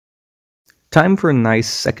Time for a nice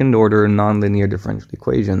second-order nonlinear differential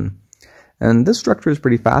equation. And this structure is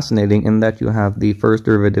pretty fascinating in that you have the first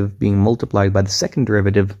derivative being multiplied by the second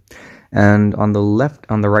derivative, and on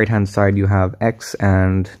the right-hand side, you have x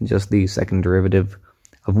and just the second derivative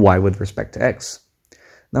of y with respect to x.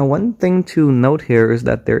 Now, one thing to note here is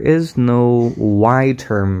that there is no y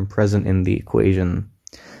term present in the equation.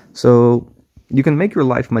 So you can make your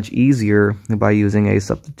life much easier by using a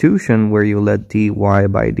substitution where you let dy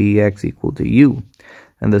by dx equal to u.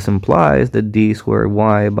 And this implies that d squared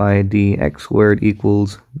y by dx squared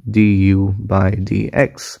equals du by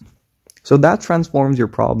dx. So that transforms your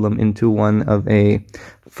problem into one of a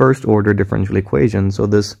first-order differential equation. So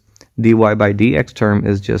this dy by dx term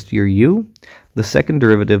is just your u. The second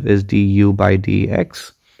derivative is du by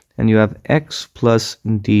dx. And you have x plus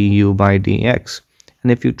du by dx.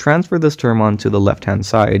 And if you transfer this term onto the left-hand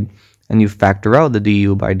side and you factor out the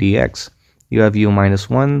du by dx, you have u minus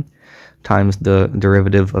 1 times the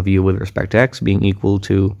derivative of u with respect to x being equal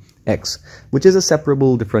to x, which is a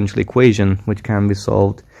separable differential equation which can be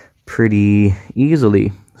solved pretty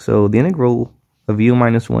easily. So the integral of u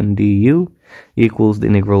minus 1 du equals the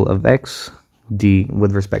integral of x d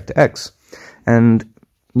with respect to x. And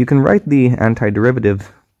you can write the antiderivative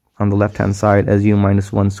on the left-hand side as u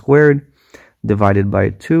minus 1 squared divided by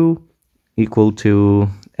 2 equal to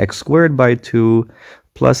x squared by 2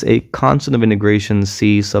 plus a constant of integration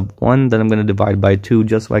c sub 1 that I'm going to divide by 2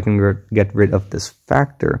 just so I can get rid of this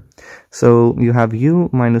factor. So you have u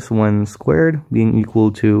minus 1 squared being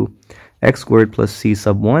equal to x squared plus c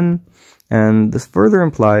sub 1. And this further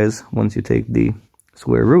implies, once you take the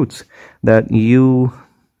square roots, that u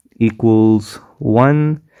equals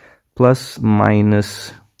 1 plus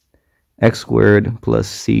minus x squared plus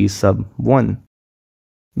c sub 1.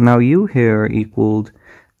 Now u here equaled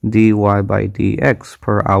dy by dx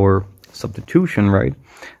per our substitution, right?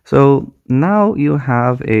 So now you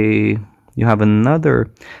have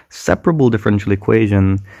another separable differential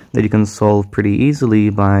equation that you can solve pretty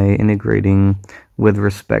easily by integrating with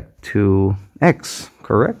respect to x,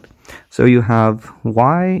 correct? So you have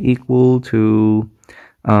y equal to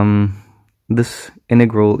this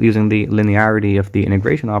integral using the linearity of the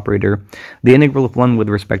integration operator. The integral of 1 with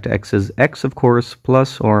respect to x is x, of course,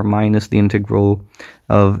 plus or minus the integral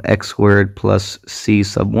of x squared plus c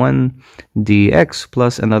sub 1 dx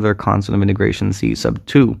plus another constant of integration c sub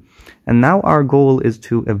 2. And now our goal is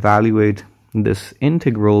to evaluate this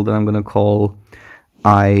integral that I'm going to call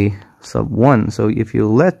I sub 1. So if you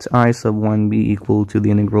let I sub 1 be equal to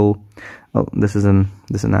the integral, this is an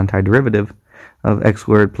antiderivative of x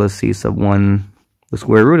squared plus c sub 1, the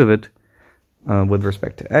square root of it, with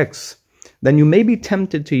respect to x, then you may be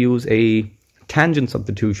tempted to use a tangent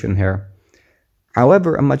substitution here.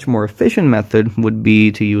 However, a much more efficient method would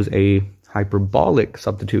be to use a hyperbolic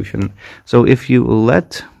substitution. So if you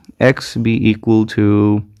let x be equal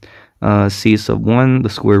to c sub 1, the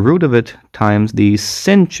square root of it, times the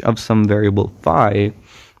sinh of some variable phi,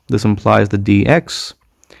 this implies that dx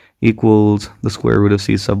equals the square root of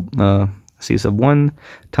c sub 1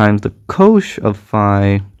 times the cosh of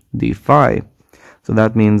phi d phi. So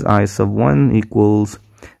that means I sub 1 equals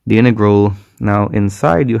the integral. Now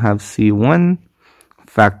inside you have c1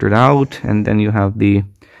 factored out, and then you have the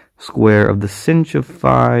square of the sinh of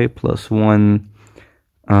phi plus 1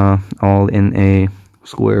 all in a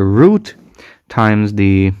square root times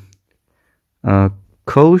the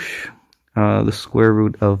cosh, the square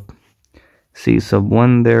root of c sub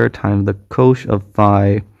 1 there times the cosh of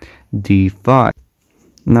phi d phi.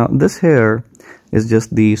 Now this here is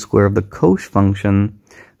just the square of the cosh function.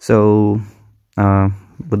 So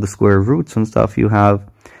with the square roots and stuff, you have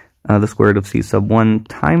the square root of c sub 1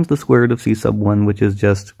 times the square root of c sub 1, which is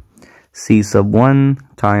just c sub 1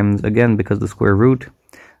 times, again, because the square root,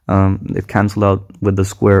 it cancels out with the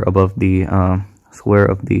square above the square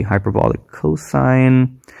of the hyperbolic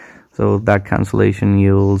cosine. So that cancellation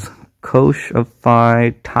yields cosh of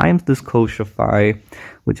phi times this cosh of phi,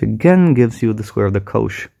 which again gives you the square of the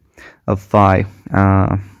cosh of phi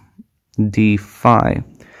d phi.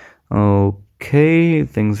 Okay,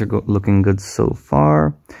 things are looking good so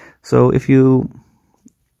far. So if you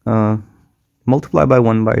multiply by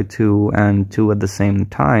 1 by 2 and 2 at the same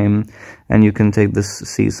time, and you can take this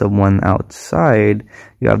c sub 1 outside,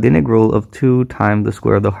 you have the integral of 2 times the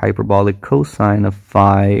square of the hyperbolic cosine of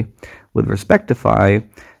phi with respect to phi.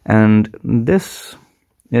 And this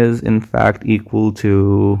is in fact equal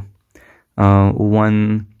to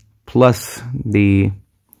 1 plus the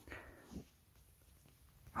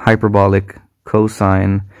hyperbolic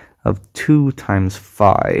cosine of 2 times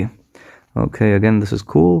phi. Okay, again, this is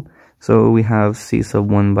cool. So we have c sub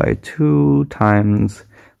 1 by 2 times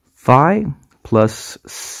phi, plus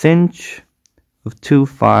sinh of 2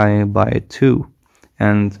 phi by 2.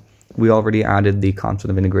 And we already added the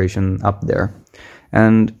constant of integration up there.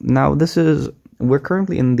 And now we're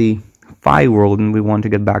currently in the phi world, and we want to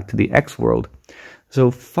get back to the x world. So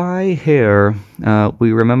phi here,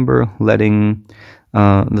 we remember letting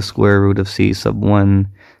the square root of c sub 1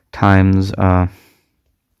 times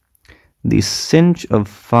the sinh of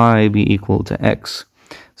phi be equal to x.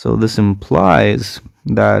 So this implies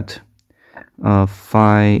that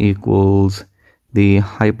phi equals the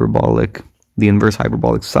inverse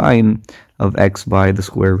hyperbolic sine of x by the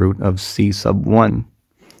square root of c sub 1.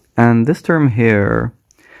 And this term here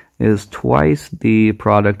is twice the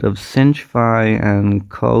product of sinh phi and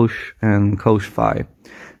cosh phi.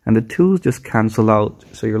 And the 2's just cancel out,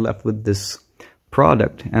 so you're left with this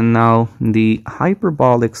product. And now the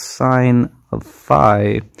hyperbolic sine of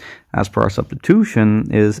phi, as per our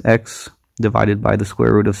substitution, is x divided by the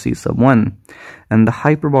square root of c sub 1. And the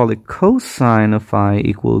hyperbolic cosine of phi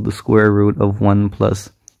equals the square root of 1 plus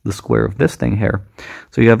the square of this thing here.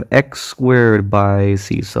 So you have x squared by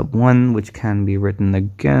c sub 1, which can be written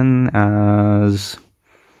again as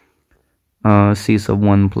c sub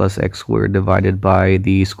 1 plus x squared divided by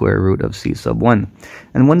the square root of c sub 1.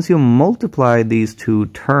 And once you multiply these two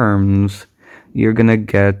terms, you're going to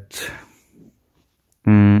get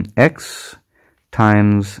x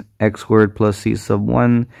times x squared plus c sub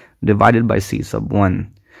 1 divided by c sub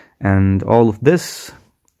 1. And all of this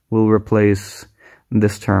will replace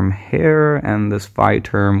this term here, and this phi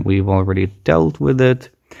term, we've already dealt with it.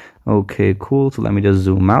 Okay, cool. So let me just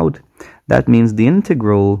zoom out. That means the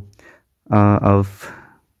integral of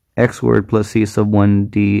x squared plus c sub 1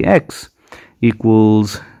 dx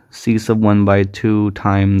equals c sub 1 by 2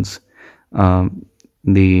 times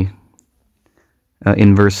the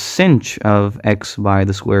inverse sinh of x by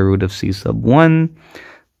the square root of c sub 1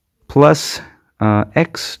 plus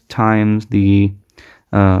x times the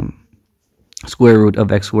square root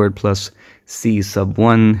of x squared plus c sub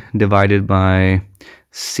 1 divided by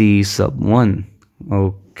c sub 1.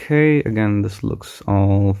 Okay, again, this looks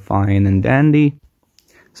all fine and dandy.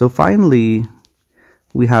 So finally,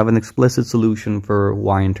 we have an explicit solution for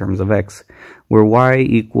y in terms of x, where y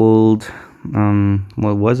equaled,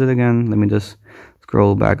 what was it again? Let me just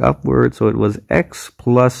scroll back upward. So it was x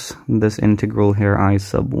plus this integral here, I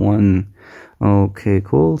sub 1. Okay,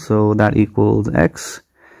 cool. So that equals x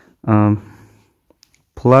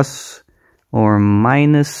plus or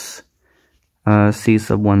minus c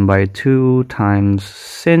sub 1 by 2 times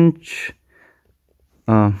sinh.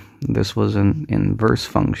 This was an inverse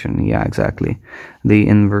function. Yeah, exactly. The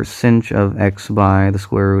inverse sinh of x by the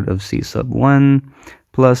square root of c sub 1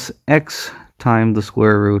 plus x times the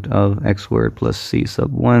square root of x squared plus c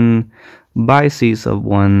sub 1 by c sub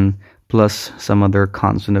 1 plus some other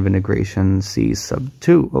constant of integration c sub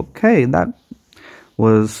 2. Okay, that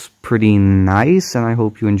was pretty nice, and I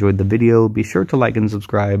hope you enjoyed the video. Be sure to like and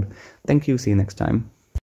subscribe. Thank you. See you next time.